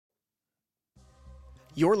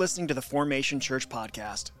You're listening to the Formation Church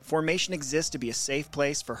podcast. Formation exists to be a safe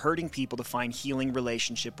place for hurting people to find healing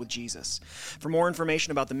relationship with Jesus. For more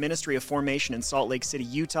information about the ministry of Formation in Salt Lake City,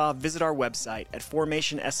 Utah, visit our website at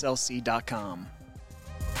formationslc.com.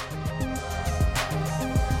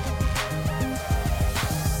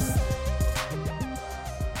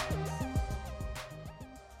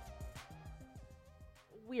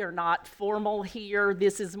 We are not formal here.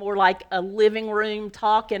 This is more like a living room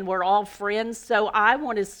talk, and we're all friends. So I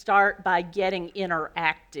want to start by getting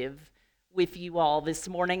interactive with you all this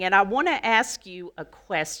morning. And I want to ask you a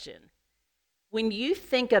question. When you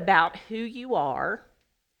think about who you are,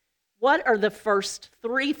 what are the first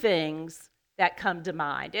three things that come to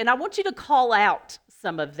mind? And I want you to call out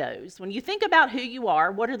some of those. When you think about who you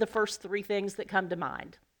are, what are the first three things that come to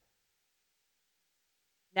mind?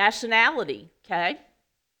 Nationality, okay?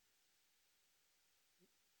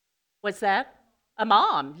 What's that? A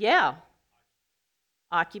mom, yeah.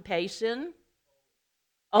 Occupation.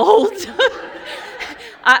 Old.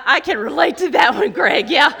 I can relate to that one, Greg,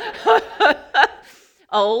 yeah.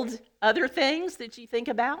 Old. Other things that you think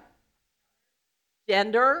about?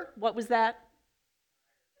 Gender. What was that?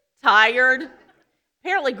 Tired.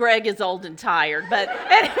 Apparently Greg is old and tired, but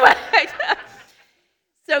anyway.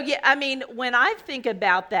 So, yeah, I mean, when I think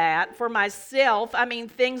about that for myself, I mean,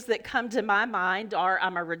 things that come to my mind are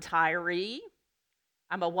I'm a retiree,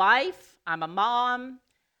 I'm a wife, I'm a mom,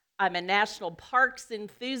 I'm a national parks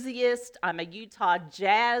enthusiast, I'm a Utah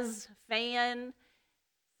Jazz fan.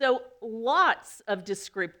 So lots of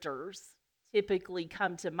descriptors typically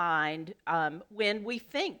come to mind when we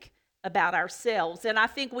think about ourselves. And I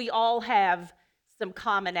think we all have some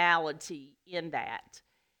commonality in that.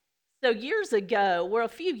 So a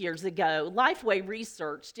few years ago, Lifeway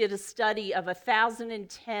Research did a study of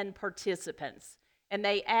 1,010 participants, and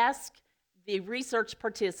they asked the research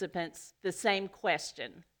participants the same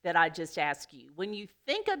question that I just asked you. When you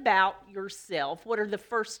think about yourself, what are the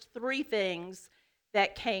first three things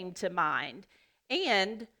that came to mind?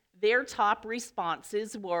 And their top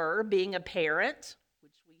responses were being a parent,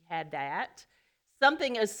 which we had that,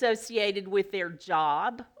 something associated with their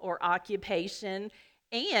job or occupation,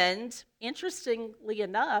 and interestingly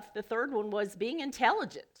enough, the third one was being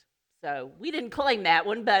intelligent. So we didn't claim that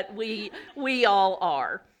one, but we all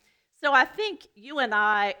are. So I think you and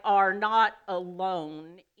I are not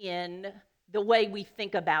alone in the way we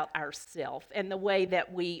think about ourselves and the way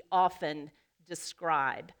that we often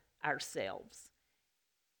describe ourselves.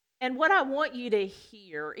 And what I want you to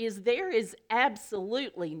hear is there is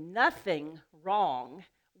absolutely nothing wrong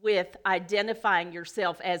with identifying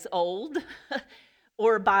yourself as old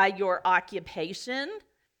or by your occupation,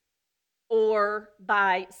 or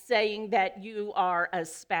by saying that you are a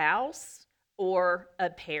spouse or a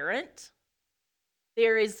parent.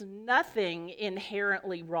 There is nothing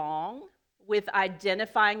inherently wrong with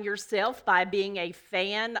identifying yourself by being a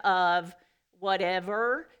fan of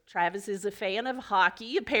whatever. Travis is a fan of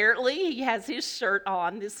hockey, apparently. He has his shirt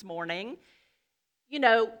on this morning. You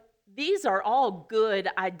know, these are all good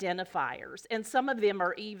identifiers, and some of them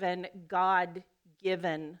are even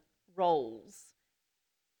God-given roles.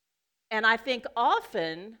 And I think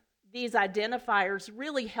often these identifiers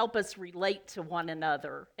really help us relate to one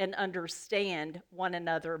another and understand one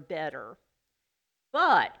another better.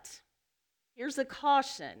 But here's a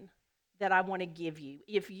caution that I want to give you.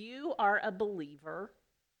 If you are a believer,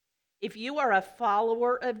 if you are a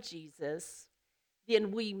follower of Jesus,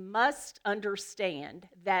 then we must understand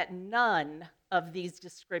that none of these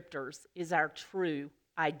descriptors is our true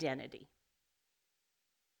identity.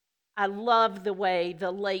 I love the way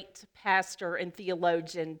the late pastor and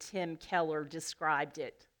theologian Tim Keller described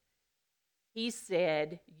it. He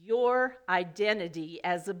said, your identity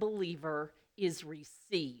as a believer is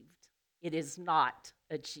received. It is not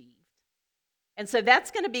achieved. And so that's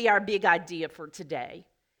going to be our big idea for today.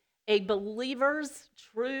 A believer's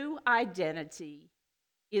true identity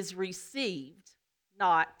is received,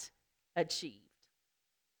 not achieved.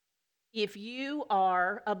 If you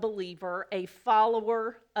are a believer, a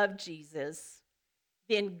follower of Jesus,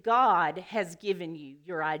 then God has given you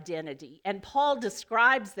your identity. And Paul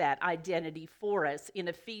describes that identity for us in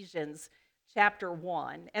Ephesians chapter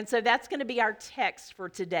 1. And so that's going to be our text for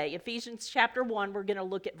today. Ephesians chapter 1, we're going to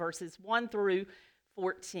look at verses 1 through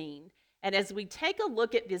 14. And as we take a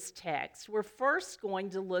look at this text, we're first going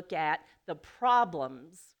to look at the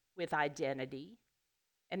problems with identity.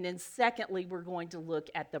 And then secondly, we're going to look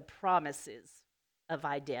at the promises of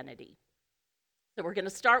identity. So we're going to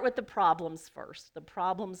start with the problems first, the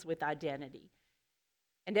problems with identity.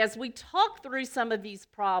 And as we talk through some of these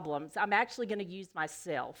problems, I'm actually going to use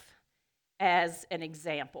myself as an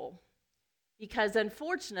example. Because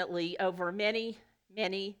unfortunately, over many,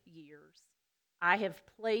 many years, I have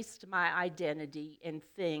placed my identity in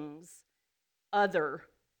things other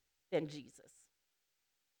than Jesus.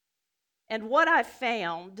 And what I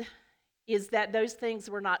found is that those things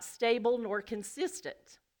were not stable nor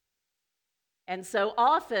consistent. And so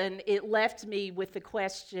often it left me with the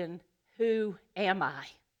question, who am I?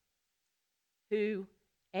 Who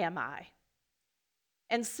am I?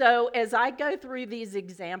 And so as I go through these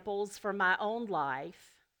examples from my own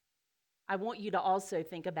life, I want you to also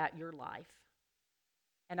think about your life.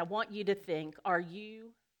 And I want you to think, are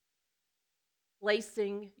you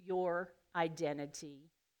placing your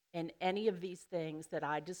identity in any of these things that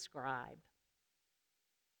I describe?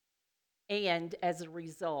 And as a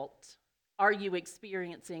result, are you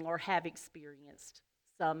experiencing or have experienced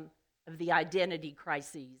some of the identity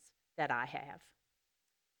crises that I have?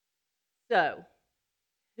 So,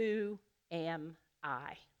 who am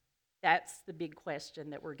I? That's the big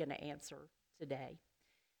question that we're going to answer today.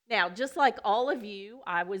 Now, just like all of you,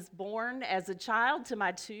 I was born as a child to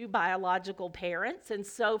my two biological parents, and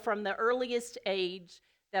so from the earliest age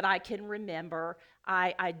that I can remember,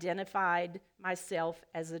 I identified myself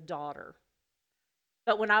as a daughter.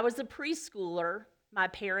 But when I was a preschooler, my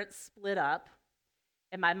parents split up,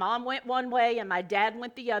 and my mom went one way and my dad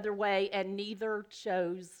went the other way, and neither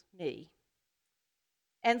chose me.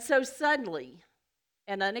 And so suddenly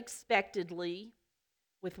and unexpectedly,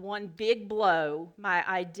 with one big blow, my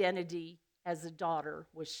identity as a daughter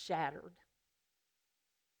was shattered.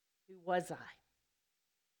 Who was I?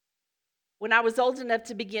 When I was old enough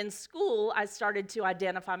to begin school, I started to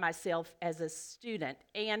identify myself as a student,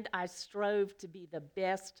 and I strove to be the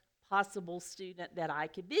best possible student that I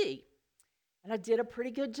could be. And I did a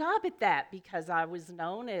pretty good job at that because I was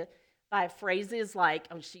known by phrases like,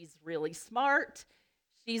 oh, she's really smart,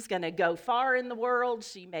 she's going to go far in the world,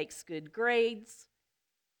 she makes good grades.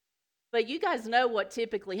 But you guys know what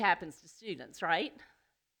typically happens to students, right?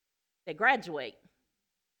 They graduate.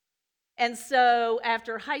 And so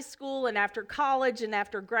after high school and after college and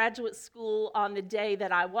after graduate school, on the day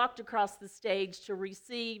that I walked across the stage to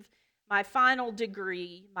receive my final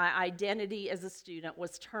degree, my identity as a student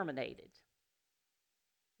was terminated.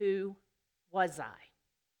 Who was I?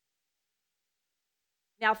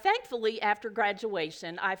 Now, thankfully, after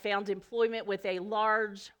graduation, I found employment with a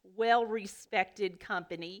large, well-respected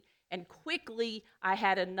company, and quickly I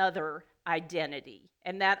had another identity,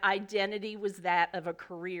 and that identity was that of a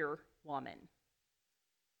career woman.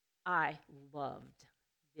 I loved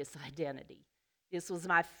this identity. This was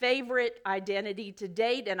my favorite identity to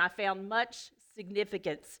date, and I found much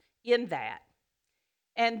significance in that.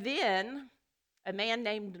 And then a man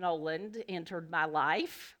named Nolan entered my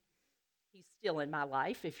life. He's still in my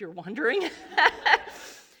life, if you're wondering.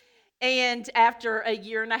 And after a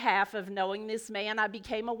year and a half of knowing this man, I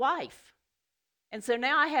became a wife. And so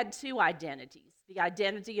now I had two identities, the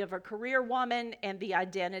identity of a career woman and the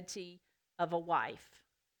identity of a wife.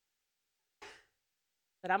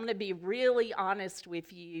 But I'm going to be really honest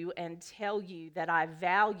with you and tell you that I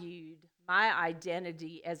valued my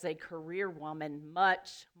identity as a career woman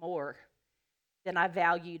much more than I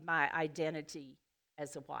valued my identity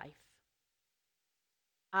as a wife.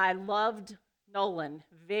 I loved Nolan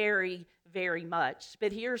very, very much.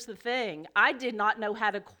 But here's the thing. I did not know how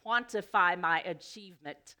to quantify my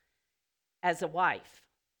achievement as a wife.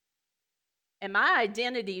 And my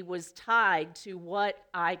identity was tied to what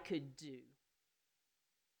I could do.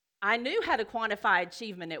 I knew how to quantify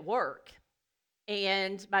achievement at work.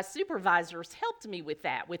 And my supervisors helped me with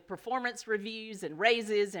that, with performance reviews and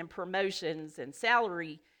raises and promotions and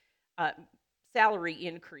salary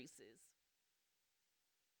increases.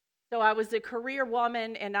 So I was a career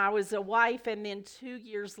woman and I was a wife, and then 2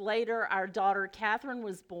 years later, our daughter Catherine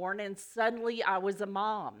was born, and suddenly I was a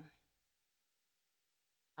mom.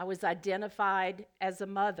 I was identified as a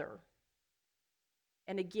mother.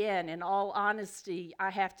 And again, in all honesty, I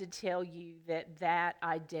have to tell you that that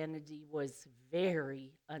identity was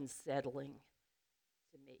very unsettling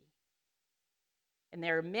to me. And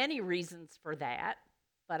there are many reasons for that,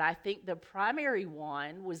 but I think the primary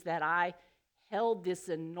one was that I held this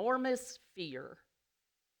enormous fear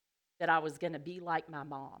that I was going to be like my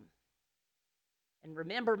mom. And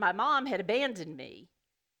remember, my mom had abandoned me.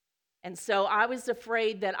 And so I was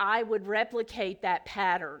afraid that I would replicate that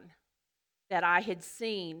pattern that I had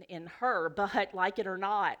seen in her. But like it or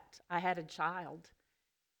not, I had a child.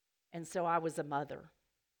 And so I was a mother.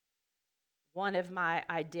 One of my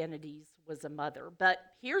identities was a mother. But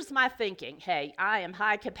here's my thinking. Hey, I am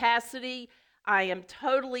high capacity. I am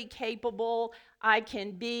totally capable. I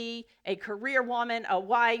can be a career woman, a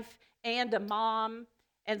wife, and a mom.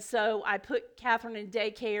 And so I put Catherine in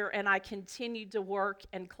daycare, and I continued to work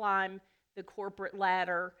and climb the corporate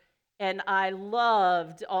ladder, and I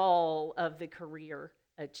loved all of the career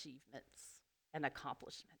achievements and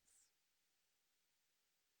accomplishments.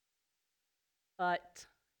 But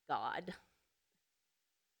God.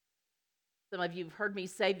 Some of you have heard me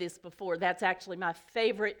say this before. That's actually my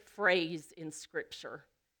favorite phrase in Scripture.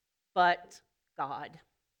 But God.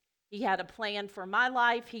 He had a plan for my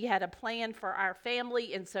life. He had a plan for our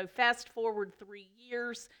family. And so fast forward 3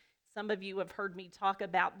 years. Some of you have heard me talk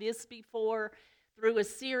about this before. Through a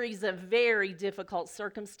series of very difficult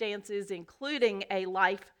circumstances, including a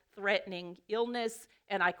life-threatening illness,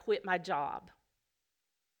 and I quit my job.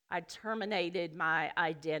 I terminated my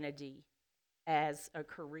identity as a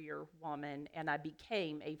career woman, and I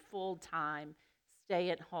became a full-time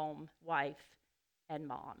stay-at-home wife and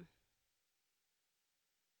mom.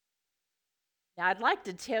 Now, I'd like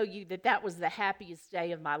to tell you that that was the happiest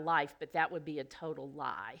day of my life, but that would be a total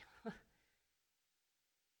lie.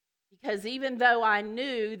 Because even though I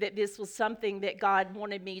knew that this was something that God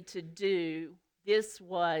wanted me to do, this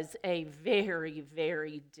was a very,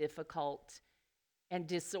 very difficult and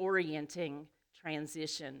disorienting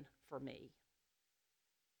transition for me.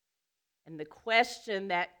 And the question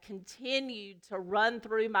that continued to run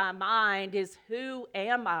through my mind is, who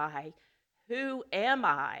am I? Who am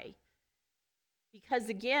I? Because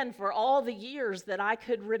again, for all the years that I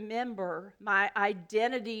could remember, my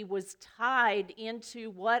identity was tied into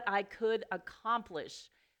what I could accomplish,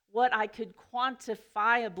 what I could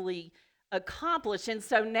quantifiably accomplish. And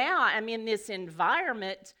so now I'm in this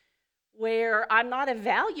environment where I'm not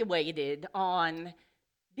evaluated on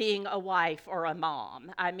being a wife or a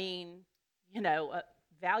mom. I mean,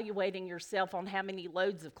 evaluating yourself on how many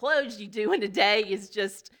loads of clothes you do in a day is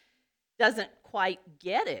just doesn't quite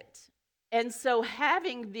get it. And so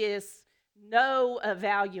having this no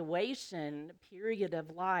evaluation period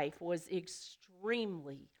of life was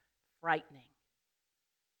extremely frightening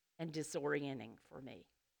and disorienting for me.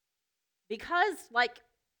 Because,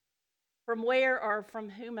 from where or from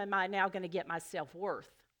whom am I now going to get my self-worth?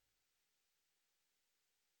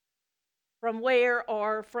 From where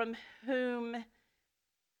or from whom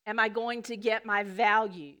am I going to get my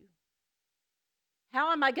value?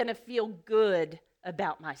 How am I going to feel good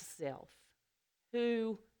about myself?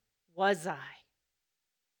 Who was I?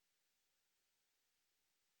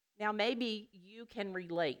 Now, maybe you can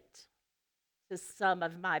relate to some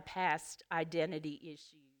of my past identity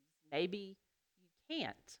issues. Maybe you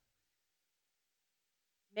can't.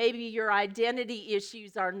 Maybe your identity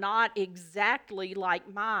issues are not exactly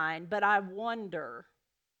like mine, but I wonder,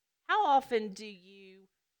 how often do you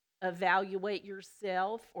evaluate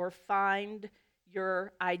yourself or find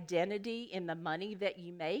your identity in the money that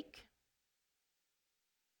you make?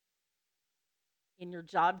 In your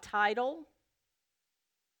job title?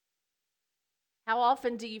 How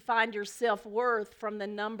often do you find your self-worth from the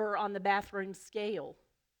number on the bathroom scale?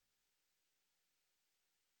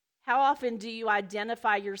 How often do you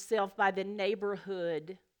identify yourself by the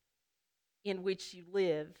neighborhood in which you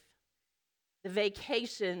live, the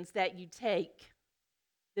vacations that you take,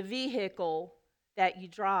 the vehicle that you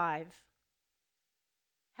drive?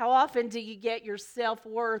 How often do you get your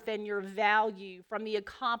self-worth and your value from the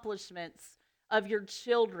accomplishments of your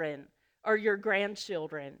children or your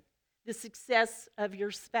grandchildren, the success of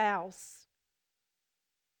your spouse?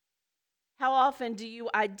 How often do you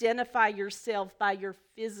identify yourself by your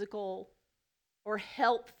physical or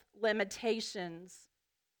health limitations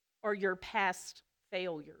or your past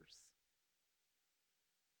failures?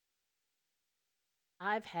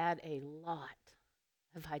 I've had a lot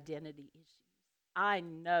of identity issues. I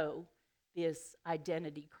know this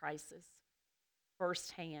identity crisis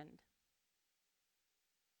firsthand.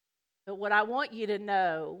 But what I want you to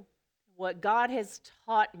know, what God has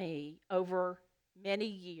taught me over many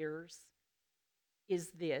years, is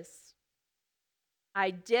this: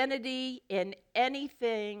 identity in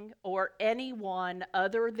anything or anyone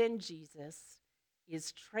other than Jesus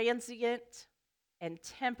is transient and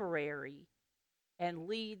temporary and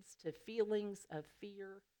leads to feelings of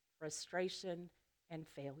fear, frustration, and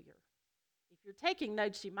failure. If you're taking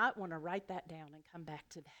notes, you might want to write that down and come back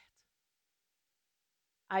to that.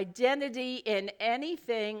 Identity in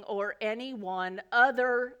anything or anyone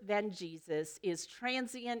other than Jesus is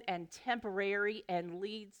transient and temporary and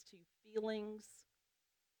leads to feelings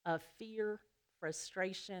of fear,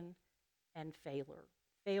 frustration, and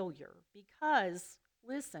failure. Because,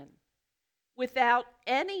 listen, without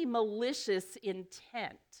any malicious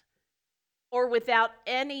intent or without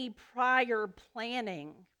any prior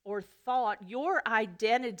planning or thought your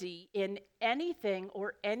identity in anything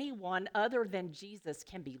or anyone other than Jesus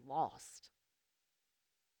can be lost.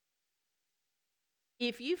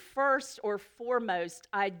 If you first or foremost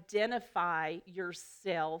identify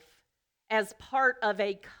yourself as part of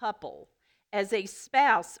a couple, as a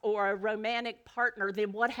spouse or a romantic partner,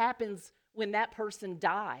 then what happens when that person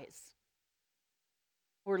dies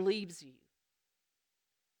or leaves you?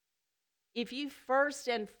 If you first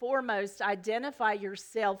and foremost identify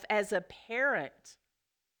yourself as a parent,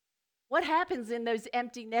 what happens in those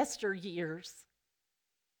empty nester years?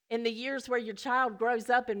 In the years where your child grows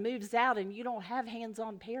up and moves out and you don't have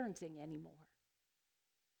hands-on parenting anymore.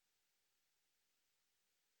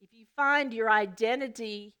 If you find your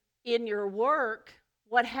identity in your work,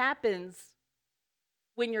 what happens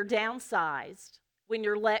when you're downsized, when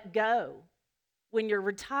you're let go, when you're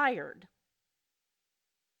retired?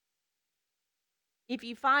 If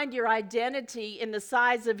you find your identity in the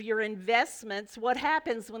size of your investments, what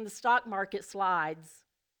happens when the stock market slides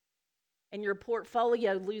and your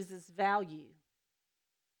portfolio loses value?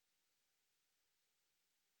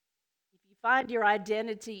 If you find your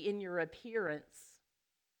identity in your appearance,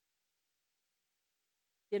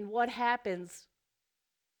 then what happens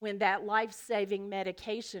when that life-saving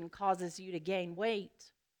medication causes you to gain weight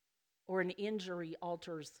or an injury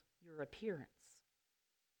alters your appearance?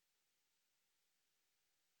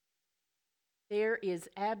 There is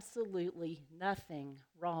absolutely nothing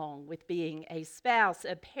wrong with being a spouse,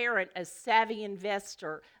 a parent, a savvy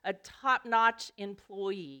investor, a top-notch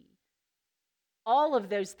employee. All of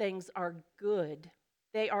those things are good.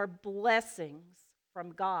 They are blessings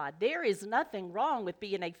from God. There is nothing wrong with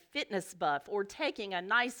being a fitness buff or taking a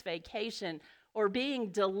nice vacation or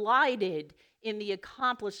being delighted in the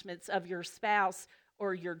accomplishments of your spouse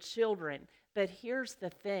or your children. But here's the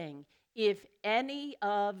thing. If any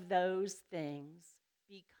of those things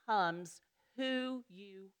becomes who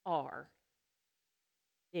you are,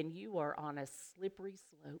 then you are on a slippery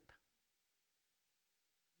slope.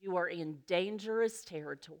 You are in dangerous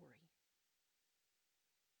territory.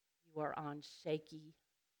 You are on shaky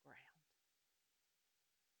ground.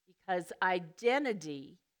 Because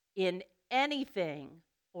identity in anything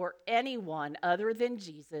or anyone other than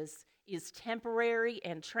Jesus is temporary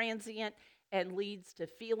and transient and leads to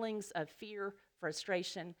feelings of fear,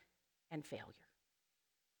 frustration, and failure.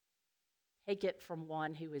 Take it from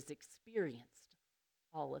one who has experienced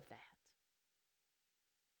all of that.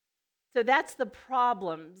 So that's the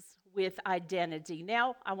problems with identity.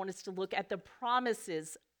 Now I want us to look at the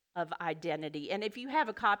promises of identity. And if you have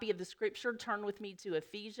a copy of the scripture, turn with me to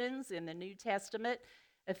Ephesians in the New Testament,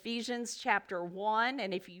 Ephesians chapter 1.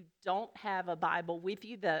 And if you don't have a Bible with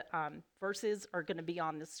you, the verses are going to be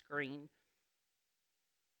on the screen.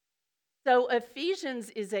 So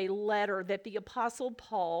Ephesians is a letter that the Apostle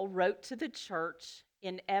Paul wrote to the church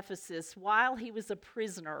in Ephesus while he was a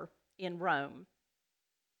prisoner in Rome.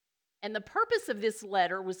 And the purpose of this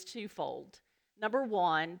letter was twofold. Number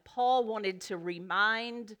one, Paul wanted to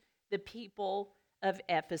remind the people of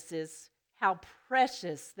Ephesus how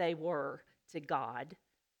precious they were to God.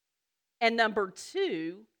 And number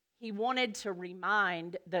two, he wanted to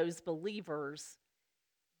remind those believers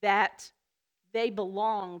that they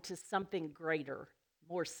belong to something greater,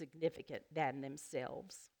 more significant than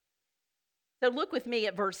themselves. So look with me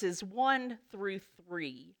at verses 1 through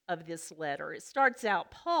 3 of this letter. It starts out,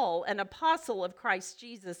 Paul, an apostle of Christ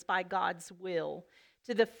Jesus by God's will,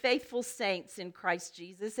 to the faithful saints in Christ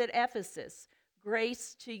Jesus at Ephesus,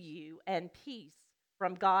 grace to you and peace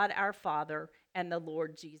from God our Father and the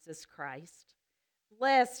Lord Jesus Christ.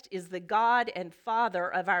 Blessed is the God and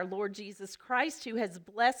Father of our Lord Jesus Christ, who has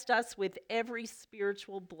blessed us with every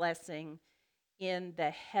spiritual blessing in the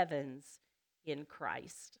heavens in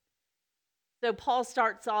Christ. So Paul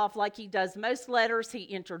starts off like he does most letters. He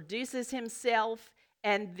introduces himself,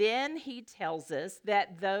 and then he tells us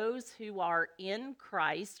that those who are in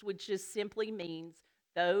Christ, which just simply means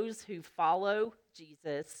those who follow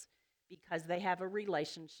Jesus because they have a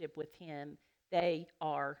relationship with him, they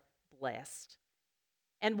are blessed.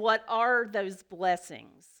 And what are those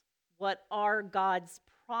blessings? What are God's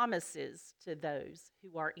promises to those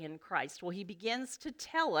who are in Christ? Well, he begins to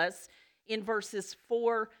tell us in verses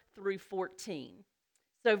 4 through 14.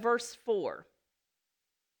 So verse 4,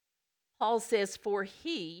 Paul says, for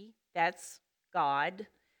he, that's God,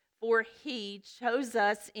 for he chose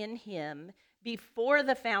us in him before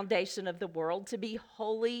the foundation of the world to be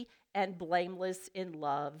holy and blameless in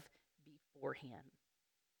love before him.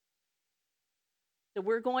 So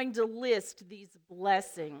we're going to list these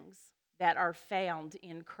blessings that are found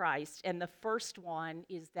in Christ. And the first one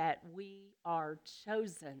is that we are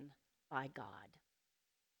chosen by God.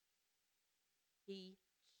 He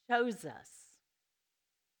chose us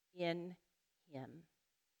in him.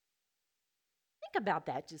 Think about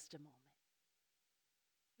that just a moment.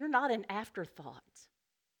 You're not an afterthought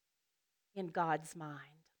in God's mind.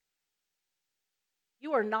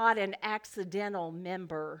 You are not an accidental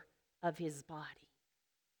member of his body.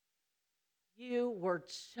 You were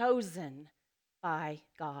chosen by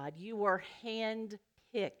God. You were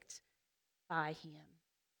handpicked by him.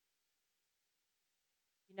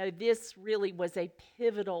 You know, this really was a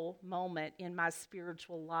pivotal moment in my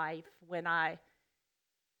spiritual life when I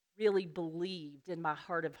really believed in my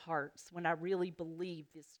heart of hearts, when I really believed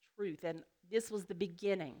this truth. And this was the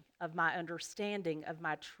beginning of my understanding of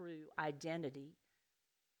my true identity.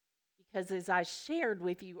 Because as I shared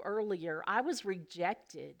with you earlier, I was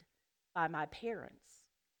rejected by my parents.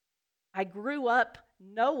 I grew up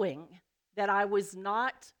knowing that I was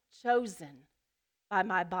not chosen by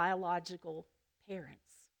my biological parents.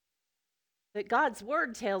 But God's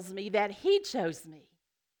word tells me that he chose me,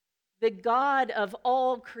 the God of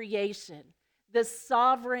all creation, the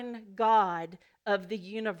sovereign God of the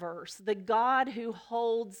universe, the God who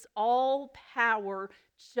holds all power,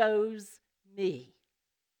 chose me.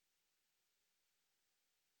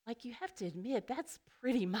 Like, you have to admit, that's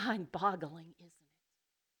pretty mind-boggling, isn't it?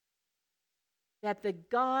 That the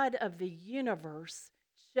God of the universe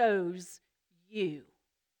chose you.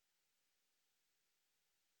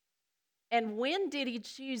 And when did he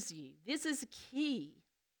choose you? This is key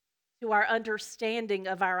to our understanding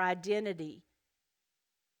of our identity.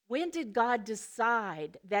 When did God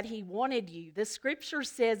decide that he wanted you? The scripture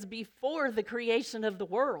says before the creation of the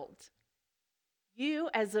world. You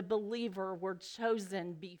as a believer were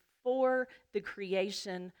chosen before the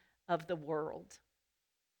creation of the world.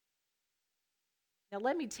 Now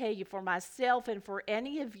let me tell you, for myself and for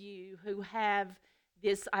any of you who have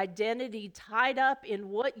this identity tied up in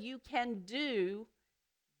what you can do,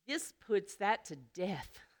 this puts that to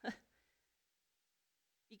death.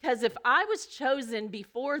 Because if I was chosen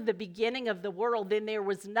before the beginning of the world, then there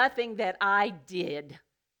was nothing that I did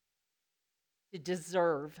to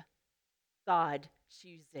deserve God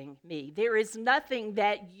choosing me. There is nothing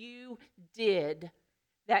that you did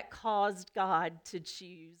that caused God to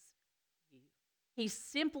choose you. He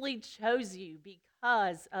simply chose you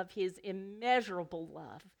because of his immeasurable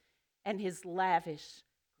love and his lavish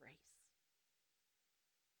grace.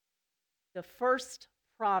 The first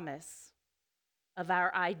promise of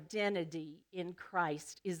our identity in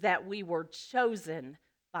Christ is that we were chosen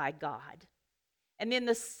by God. And then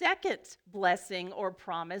the second blessing or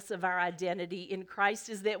promise of our identity in Christ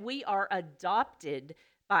is that we are adopted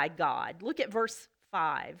by God. Look at verse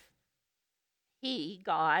 5. He,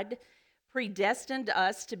 God, predestined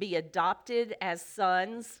us to be adopted as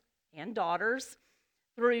sons and daughters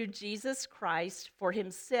through Jesus Christ for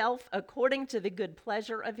himself, according to the good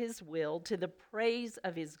pleasure of his will, to the praise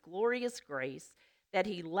of his glorious grace that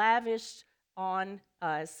he lavished on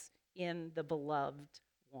us in the beloved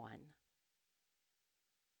one.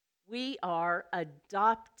 We are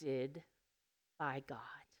adopted by God.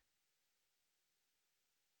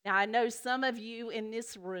 Now, I know some of you in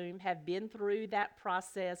this room have been through that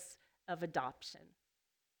process of adoption.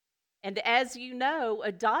 And as you know,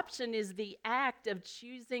 adoption is the act of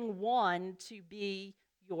choosing one to be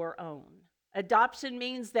your own. Adoption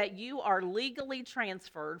means that you are legally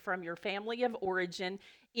transferred from your family of origin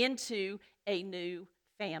into a new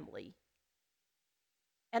family.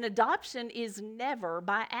 And adoption is never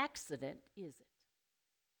by accident, is it?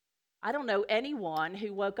 I don't know anyone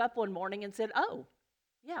who woke up one morning and said, oh,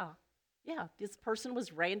 yeah, this person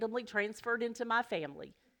was randomly transferred into my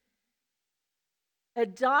family.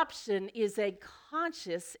 Adoption is a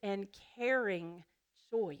conscious and caring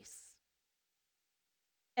choice.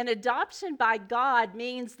 And adoption by God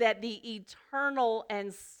means that the eternal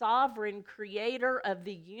and sovereign creator of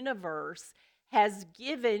the universe has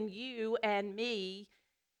given you and me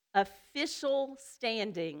official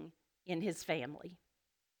standing in his family.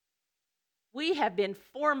 We have been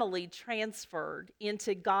formally transferred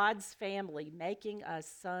into God's family, making us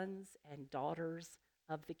sons and daughters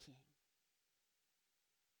of the King.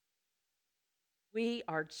 We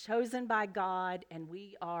are chosen by God and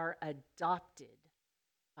we are adopted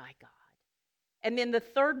by God. And then the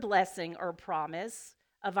third blessing or promise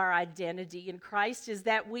of our identity in Christ is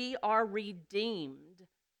that we are redeemed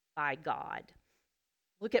by God.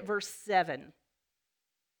 Look at verse 7.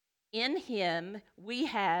 In him we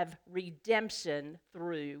have redemption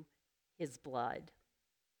through his blood.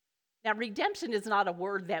 Now, redemption is not a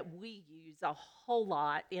word that we use a whole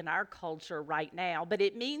lot in our culture right now, but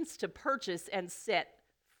it means to purchase and set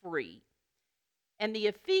free. And the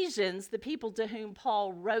Ephesians, the people to whom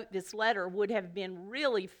Paul wrote this letter, would have been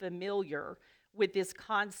really familiar with this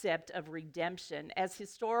concept of redemption, as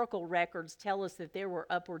historical records tell us that there were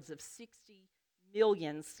upwards of 60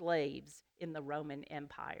 million slaves in the Roman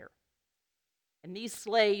Empire. And these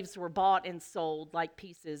slaves were bought and sold like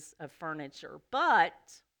pieces of furniture. But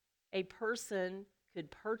a person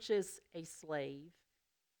could purchase a slave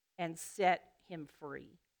and set him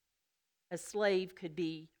free. A slave could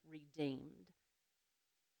be redeemed.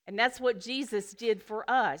 And that's what Jesus did for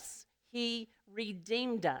us. He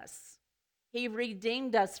redeemed us. He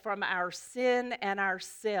redeemed us from our sin and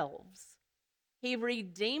ourselves. He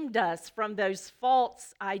redeemed us from those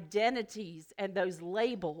false identities and those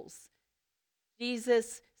labels.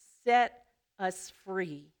 Jesus set us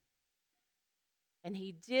free. And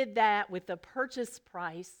he did that with the purchase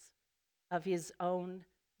price of his own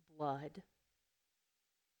blood.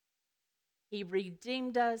 He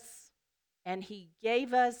redeemed us, and he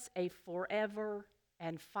gave us a forever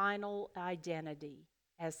and final identity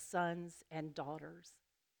as sons and daughters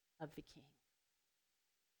of the King.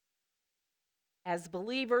 As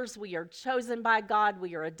believers, we are chosen by God,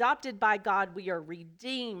 we are adopted by God, we are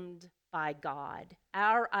redeemed by God.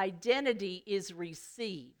 Our identity is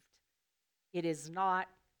received. It is not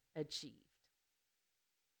achieved.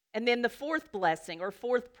 And then the fourth blessing or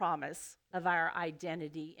fourth promise of our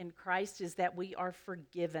identity in Christ is that we are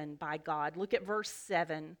forgiven by God. Look at verse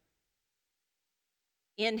 7.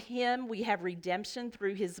 In him we have redemption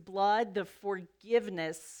through his blood, the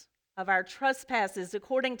forgiveness of our trespasses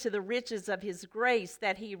according to the riches of his grace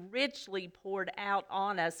that he richly poured out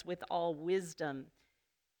on us with all wisdom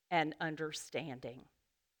and understanding.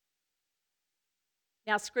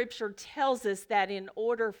 Now, Scripture tells us that in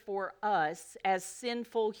order for us as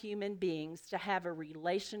sinful human beings to have a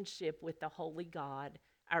relationship with the Holy God,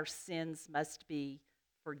 our sins must be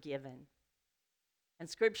forgiven. And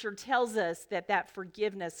Scripture tells us that that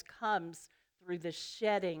forgiveness comes through the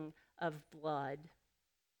shedding of blood.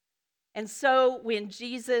 And so when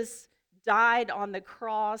Jesus died on the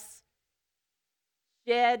cross,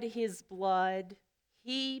 shed his blood,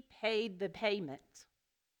 he paid the payment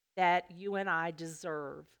that you and I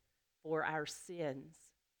deserve for our sins.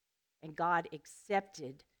 And God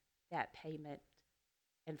accepted that payment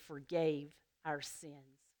and forgave our sins,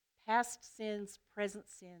 past sins, present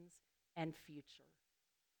sins, and future.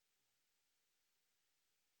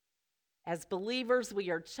 As believers, we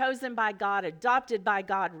are chosen by God, adopted by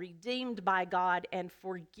God, redeemed by God, and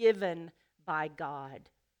forgiven by God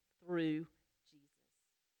through Jesus.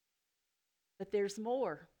 But there's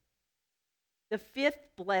more. The fifth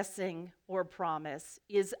blessing or promise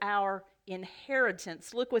is our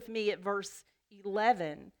inheritance. Look with me at verse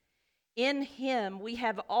 11. In him we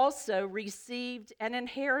have also received an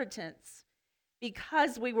inheritance,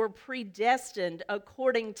 because we were predestined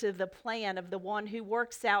according to the plan of the one who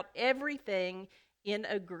works out everything in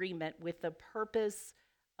agreement with the purpose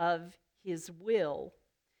of his will,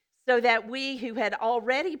 so that we who had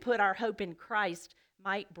already put our hope in Christ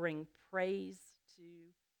might bring praise to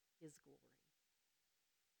his glory.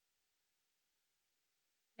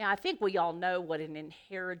 Now, I think we all know what an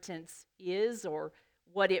inheritance is or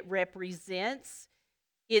what it represents.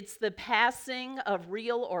 It's the passing of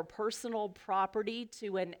real or personal property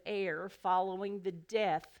to an heir following the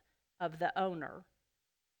death of the owner.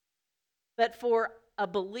 But for a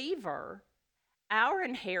believer, our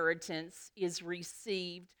inheritance is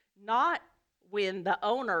received not when the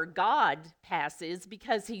owner, God, passes,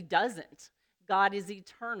 because he doesn't. God is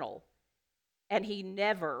eternal, and he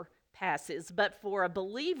never passes. But for a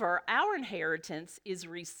believer, our inheritance is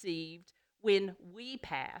received when we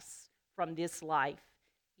pass from this life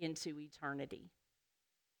into eternity.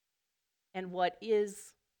 And what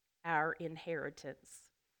is our inheritance?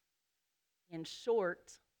 In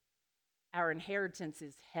short, our inheritance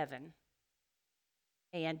is heaven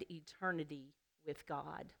and eternity with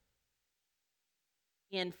God.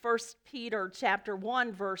 In 1 Peter chapter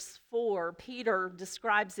 1, verse 4, Peter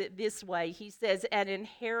describes it this way. He says, an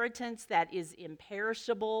inheritance that is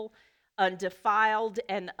imperishable, undefiled,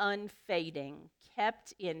 and unfading,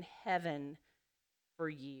 kept in heaven for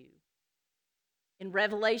you. In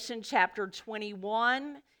Revelation chapter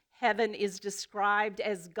 21, heaven is described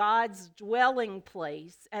as God's dwelling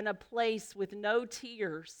place and a place with no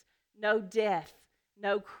tears, no death,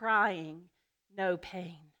 no crying, no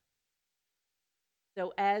pain.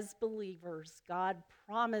 So as believers, God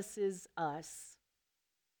promises us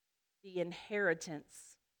the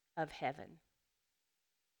inheritance of heaven.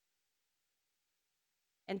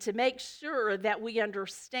 And to make sure that we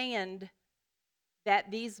understand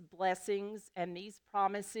that these blessings and these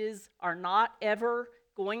promises are not ever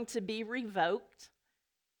going to be revoked,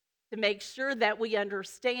 to make sure that we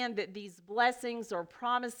understand that these blessings or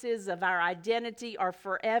promises of our identity are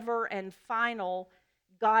forever and final,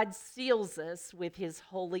 God seals us with his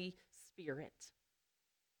Holy Spirit.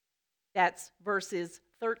 That's verses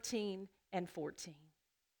 13 and 14.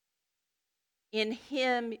 In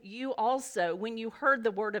him you also, when you heard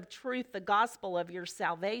the word of truth, the gospel of your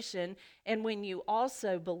salvation, and when you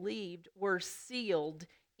also believed, were sealed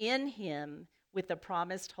in him with the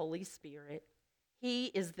promised Holy Spirit. He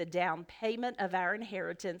is the down payment of our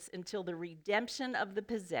inheritance until the redemption of the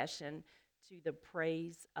possession to the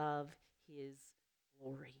praise of his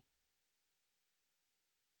glory.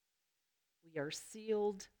 We are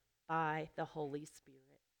sealed by the Holy Spirit.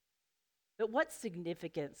 But what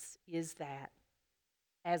significance is that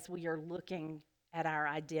as we are looking at our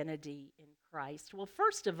identity in Christ? Well,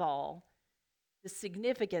 first of all, the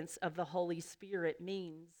significance of the Holy Spirit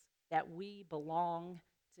means that we belong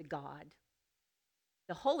to God.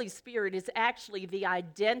 The Holy Spirit is actually the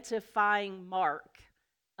identifying mark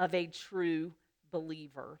of a true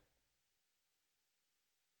believer.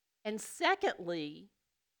 And secondly,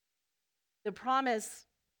 the promise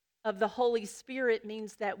of the Holy Spirit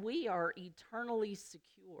means that we are eternally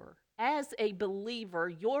secure. As a believer,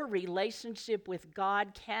 your relationship with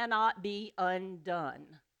God cannot be undone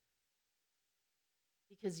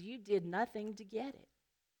because you did nothing to get it.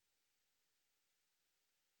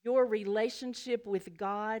 Your relationship with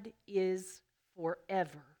God is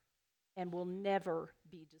forever and will never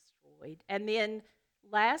be destroyed. And then,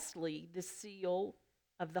 lastly, the seal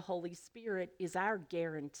of the Holy Spirit is our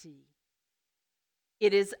guarantee.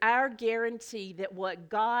 It is our guarantee that what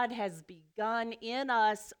God has begun in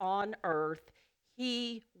us on earth,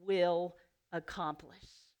 he will accomplish.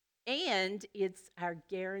 And it's our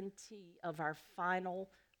guarantee of our final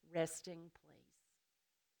resting place,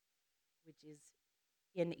 which is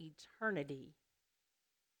in eternity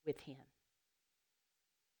with him.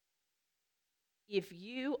 If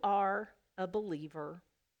you are a believer,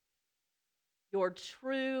 your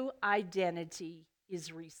true identity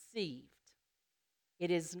is received. It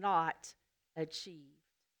is not achieved.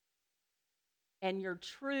 And your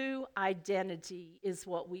true identity is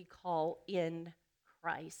what we call in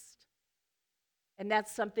Christ. And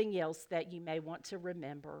that's something else that you may want to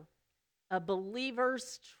remember. A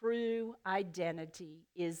believer's true identity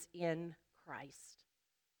is in Christ.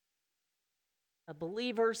 A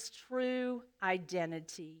believer's true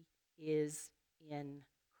identity is in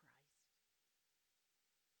Christ.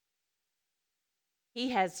 He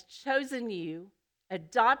has chosen you,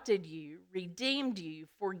 adopted you, redeemed you,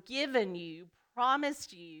 forgiven you,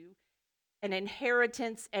 promised you an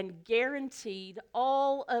inheritance, and guaranteed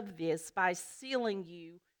all of this by sealing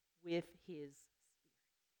you with his Spirit.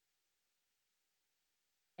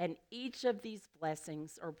 And each of these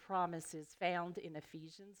blessings or promises found in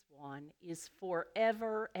Ephesians 1 is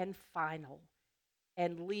forever and final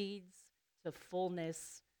and leads to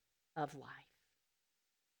fullness of life.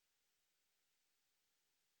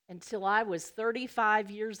 Until I was 35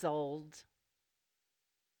 years old,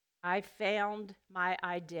 I found my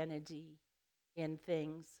identity in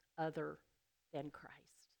things other than Christ.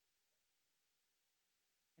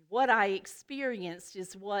 And what I experienced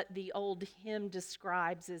is what the old hymn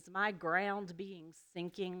describes as my ground being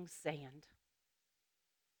sinking sand.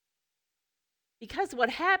 Because what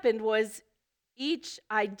happened was each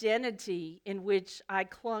identity in which I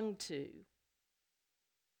clung to,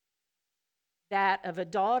 that of a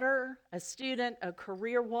daughter, a student, a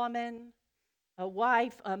career woman, a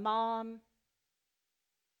wife, a mom,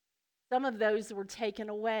 some of those were taken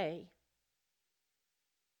away,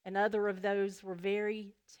 and other of those were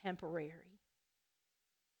very temporary.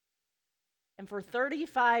 And for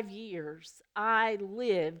 35 years, I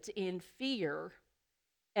lived in fear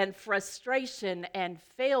and frustration and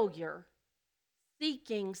failure,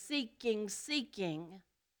 seeking,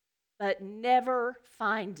 but never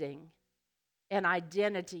finding an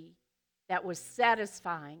identity that was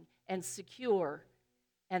satisfying and secure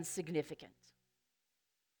and significant.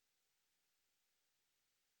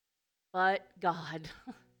 But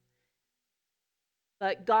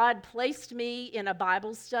God placed me in a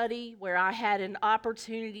Bible study where I had an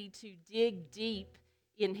opportunity to dig deep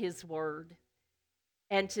in his word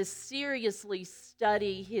and to seriously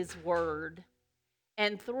study his word.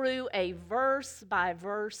 And through a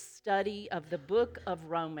verse-by-verse study of the book of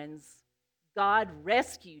Romans, God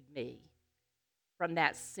rescued me from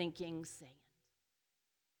that sinking sand.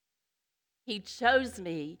 He chose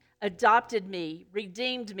me, adopted me,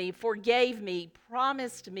 redeemed me, forgave me,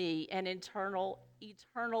 promised me an eternal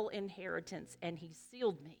inheritance, and he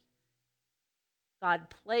sealed me God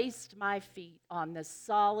placed my feet on the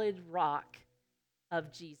solid rock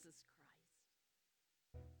of Jesus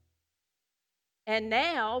Christ. And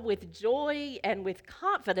now, with joy and with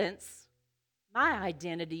confidence, my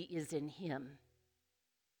identity is in Him.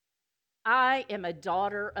 I am a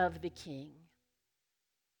daughter of the King.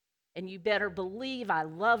 And you better believe I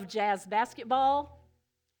love jazz basketball,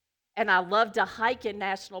 and I love to hike in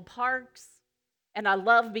national parks, and I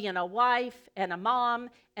love being a wife and a mom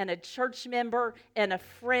and a church member and a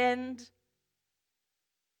friend.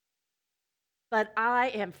 But I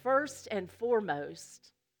am first and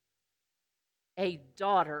foremost a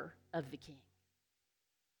daughter of the King.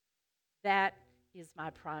 That is my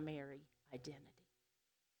primary identity.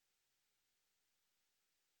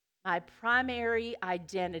 My primary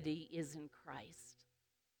identity is in Christ.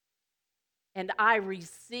 And I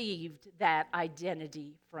received that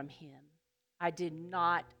identity from Him. I did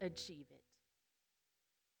not achieve it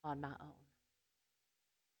on my own.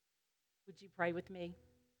 Would you pray with me?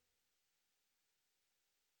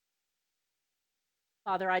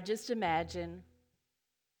 Father, I just imagine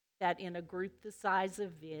that in a group the size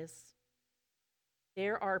of this,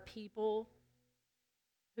 there are people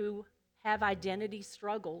who have identity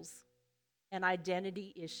struggles and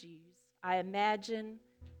identity issues. I imagine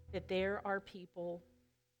that there are people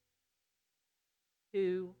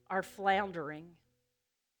who are floundering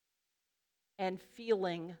and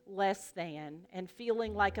feeling less than and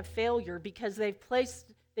feeling like a failure because they've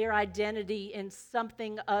placed their identity in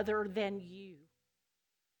something other than you.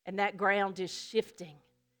 And that ground is shifting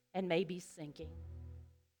and maybe sinking.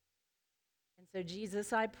 And so,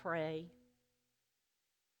 Jesus, I pray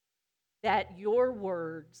that your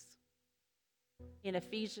words in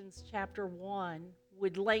Ephesians chapter 1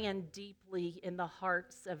 would land deeply in the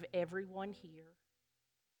hearts of everyone here.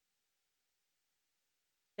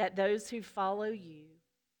 That those who follow you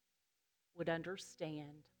would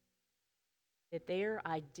understand that their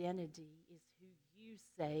identity is who you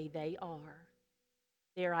say they are.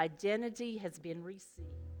 Their identity has been received,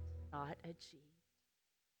 not achieved.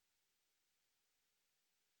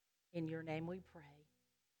 In your name we pray.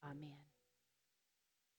 Amen.